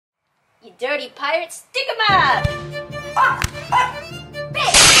You dirty pirate, stick 'em up!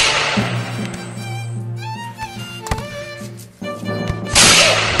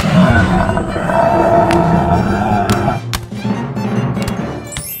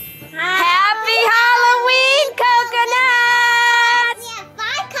 Happy Halloween, coconuts! We have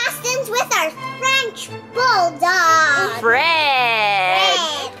 5 costumes with our French Bulldog. Fred!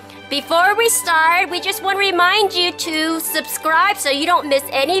 Before we start, we just want to remind you to subscribe so you don't miss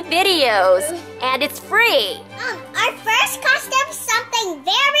any videos. And it's free. Our first costume is something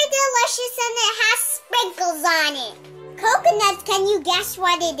very delicious and it has sprinkles on it. Coconuts, can you guess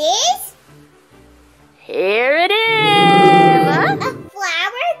what it is? Here it is! A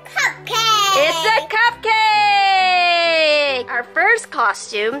flower cupcake! It's a cupcake! Our first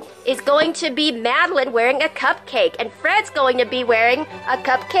costume is going to be Madeline wearing a cupcake, and Fred's going to be wearing a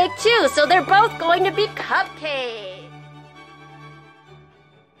cupcake too, so they're both going to be cupcakes.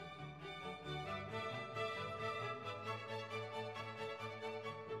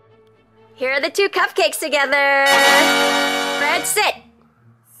 Here are the 2 cupcakes together. Fred, sit.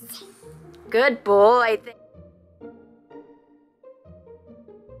 Good boy.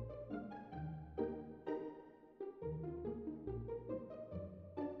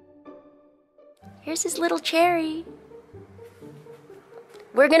 Here's his little cherry.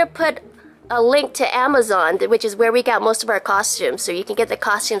 We're gonna put a link to Amazon, which is where we got most of our costumes, so you can get the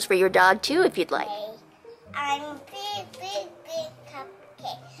costumes for your dog too if you'd like. I'm a big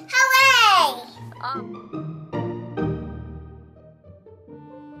cupcake. Hooray!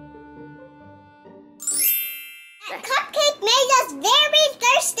 That cupcake made us very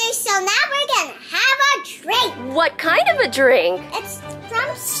thirsty, so now we're gonna have a drink. What kind of a drink? It's from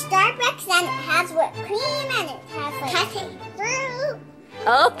Starbucks and it has whipped cream and it has like cutting fruit.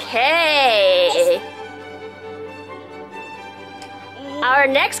 Okay. Our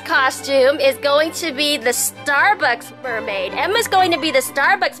next costume is going to be the Starbucks mermaid. Emma's going to be the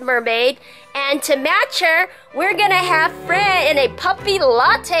Starbucks mermaid, and to match her, we're gonna have Fred in a puppy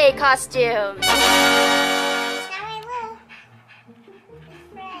latte costume.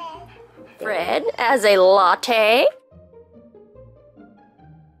 Fred as a latte.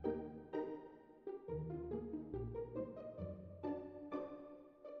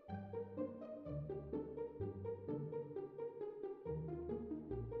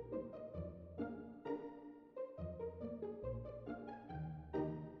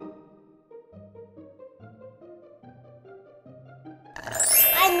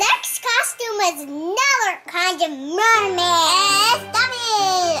 Our next costume is another kind of mermaid.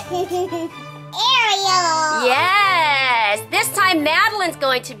 Ariel. Yes! This time Madeline's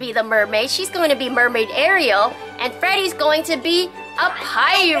going to be the mermaid. She's going to be Mermaid Ariel. And Freddie's going to be a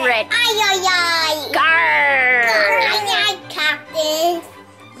pirate. Ay. Garr! Ay, Captain.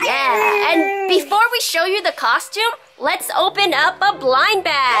 Yeah, and before we show you the costume, let's open up a blind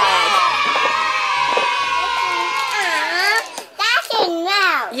bag. That's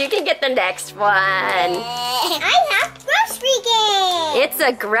enough. You can get the next one. I have grocery gang. It's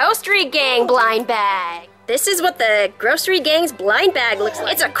a grocery gang blind bag. This is what the grocery gang's blind bag looks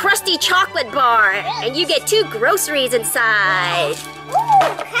like. It's a crusty chocolate bar, and you get 2 groceries inside.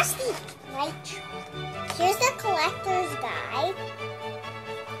 Ooh, crusty white chocolate. Here's the collector's guide.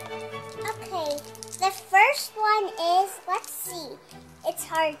 Okay, the first one is, let's see, it's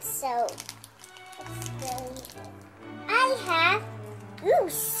hard soap. It's really good. I have,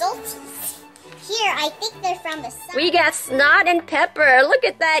 salties. Here, I think they're from the sun. We got snot and pepper. Look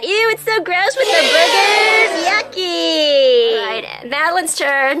at that. Ew, it's so gross with the boogers. Yucky. All right, Madeline's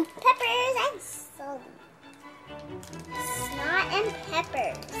turn. Peppers and salt. Snot and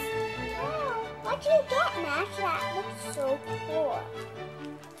peppers. Oh, what'd you get, Mash? That looks so cool.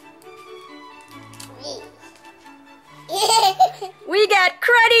 We got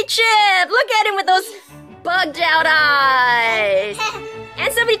Cruddy Chip. Look at him with those bugged out eyes.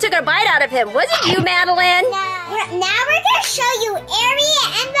 And somebody took a bite out of him. Was it you, Madeline? No. Now we're going to show you Ariel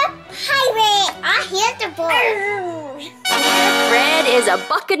and the pirate. Here's the board. Fred is a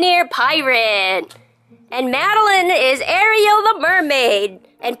buccaneer pirate. And Madeline is Ariel the mermaid.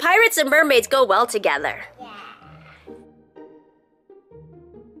 And pirates and mermaids go well together. Yeah.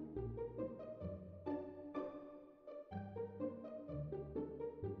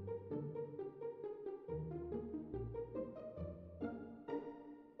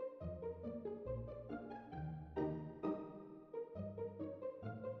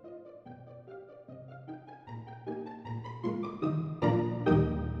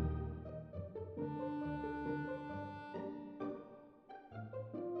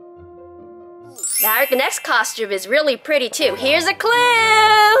 Now, the next costume is really pretty too. Here's a clue.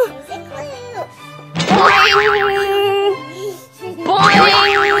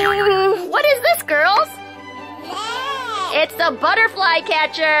 butterfly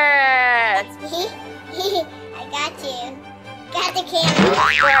catcher. That's me. I got you. Got the camera.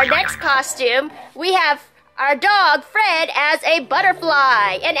 For our next costume, we have our dog, Fred, as a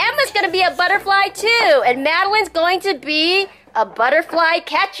butterfly. And Emma's going to be a butterfly too. And Madeline's going to be a butterfly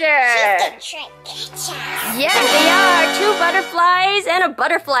catcher. She's the trick catcher. Yes, they are. 2 butterflies and a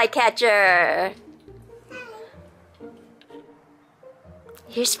butterfly catcher.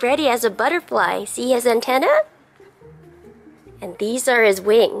 Here's Freddy as a butterfly. See his antenna? And these are his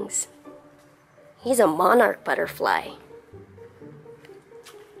wings. He's a monarch butterfly.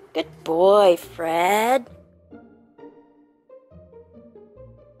 Good boy, Fred.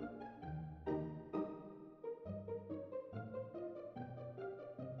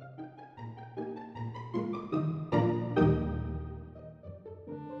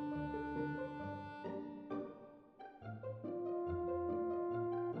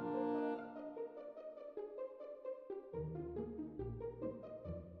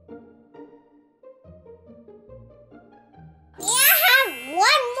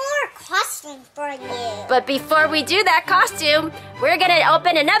 For you. But before we do that costume, we're gonna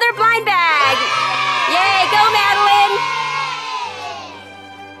open another blind bag. Yay, go Madeline!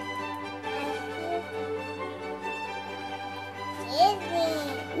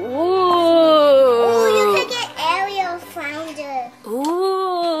 Disney. Ooh. Ooh, you can get Ariel Flounder.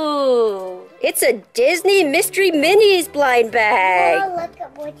 Ooh. It's a Disney Mystery Minis blind bag. Oh, look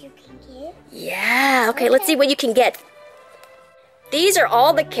at what you can get. Yeah, okay, let's see what you can get. These are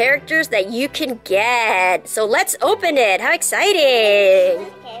all the characters that you can get. So let's open it. How exciting!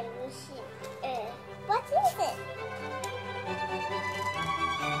 Okay, we should. What is it?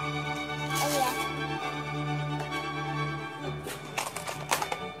 Oh, yeah.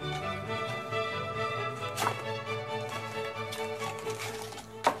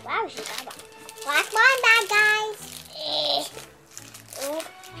 Wow, she got a black blind bag, guys.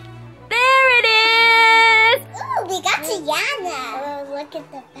 There it is! Ooh, we got Tiana. Oh, look at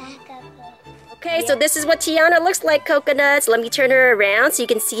the back of her. Okay, so this is what Tiana looks like, Coconuts. Let me turn her around so you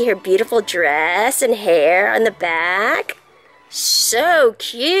can see her beautiful dress and hair on the back. So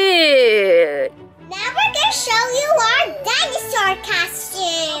cute! Now we're going to show you our dinosaur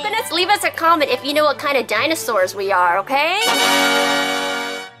costume. Coconuts, leave us a comment if you know what kind of dinosaurs we are, okay?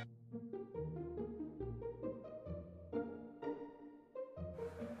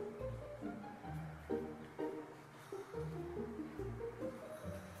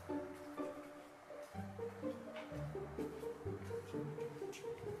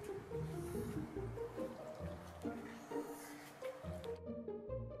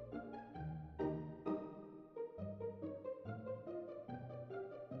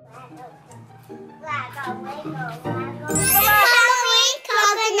 Halloween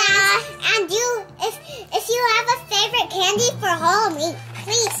coconut. And if you have a favorite candy for Halloween,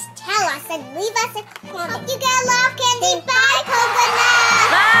 please tell us and leave us a comment. Hope you guys